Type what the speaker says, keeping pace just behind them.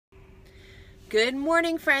Good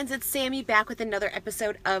morning, friends. It's Sammy back with another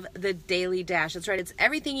episode of The Daily Dash. That's right. It's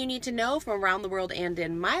everything you need to know from around the world and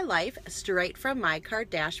in my life, straight from my car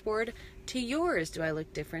dashboard to yours. Do I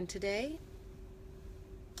look different today?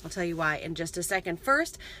 I'll tell you why in just a second.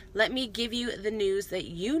 First, let me give you the news that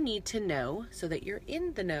you need to know so that you're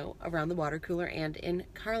in the know around the water cooler and in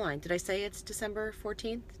Carline. Did I say it's December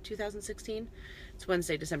 14th, 2016? It's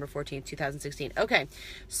Wednesday, December 14th, 2016. Okay,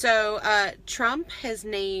 so Trump has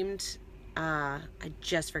named... I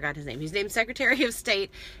just forgot his name. He's named Secretary of State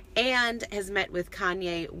and has met with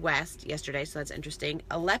Kanye West yesterday, so that's interesting.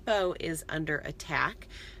 Aleppo is under attack.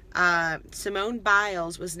 Simone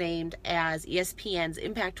Biles was named as ESPN's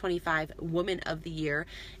Impact 25 Woman of the Year,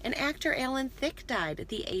 and actor Thicke died at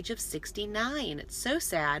the age of 69. It's so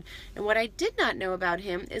sad. And what I did not know about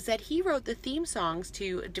him is that he wrote the theme songs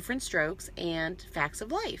to Different Strokes and Facts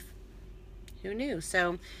of Life. Who knew?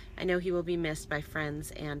 So I know he will be missed by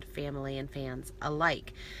friends and family and fans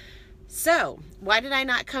alike. So why did I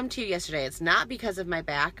not come to you yesterday? It's not because of my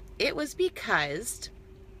back. It was because,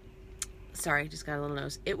 sorry, just got a little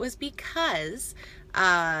nose. It was because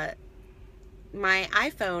my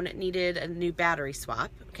iPhone needed a new battery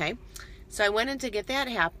swap. Okay. So I went in to get that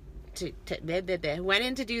went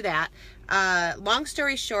in to do that. Long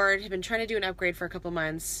story short, I've been trying to do an upgrade for a couple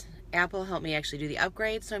months. Apple helped me actually do the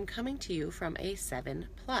upgrade, so I'm coming to you from a 7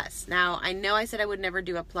 Plus. Now, I know I said I would never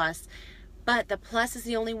do a Plus, but the Plus is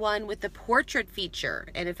the only one with the portrait feature.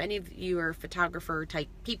 And if any of you are photographer type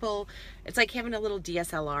people, it's like having a little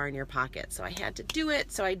DSLR in your pocket. So I had to do it,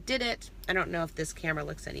 so I did it. I don't know if this camera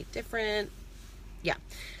looks any different. Yeah.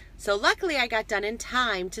 So luckily I got done in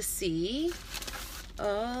time to see,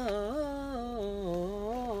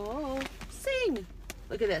 Sing.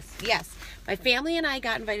 Look at this. Yes. My family and I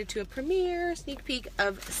got invited to a premiere sneak peek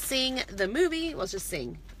of Sing the movie. Well, it's just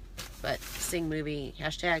Sing, but Sing movie.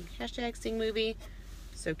 Hashtag Sing movie.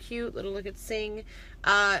 So cute. Little look at Sing.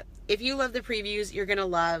 If you love the previews, you're going to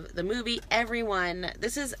love the movie. Everyone,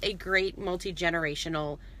 this is a great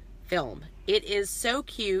multi-generational film. It is so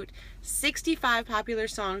cute. 65 popular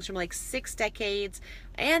songs from like 6 decades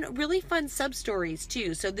and really fun sub-stories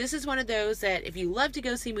too. So this is one of those that if you love to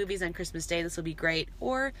go see movies on Christmas Day, this will be great.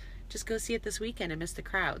 Or just go see it this weekend and miss the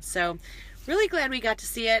crowd. So really glad we got to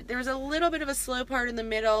see it. There was a little bit of a slow part in the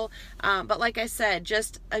middle. But like I said,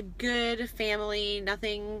 just a good family,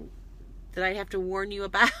 nothing that I have to warn you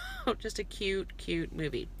about. Just a cute, cute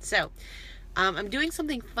movie. So I'm doing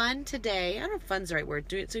something fun today. I don't know if fun's the right word.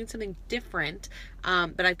 Doing something different,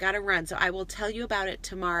 but I've got to run. So I will tell you about it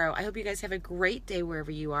tomorrow. I hope you guys have a great day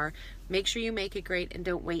wherever you are. Make sure you make it great and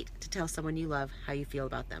don't wait to tell someone you love how you feel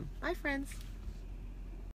about them. Bye, friends.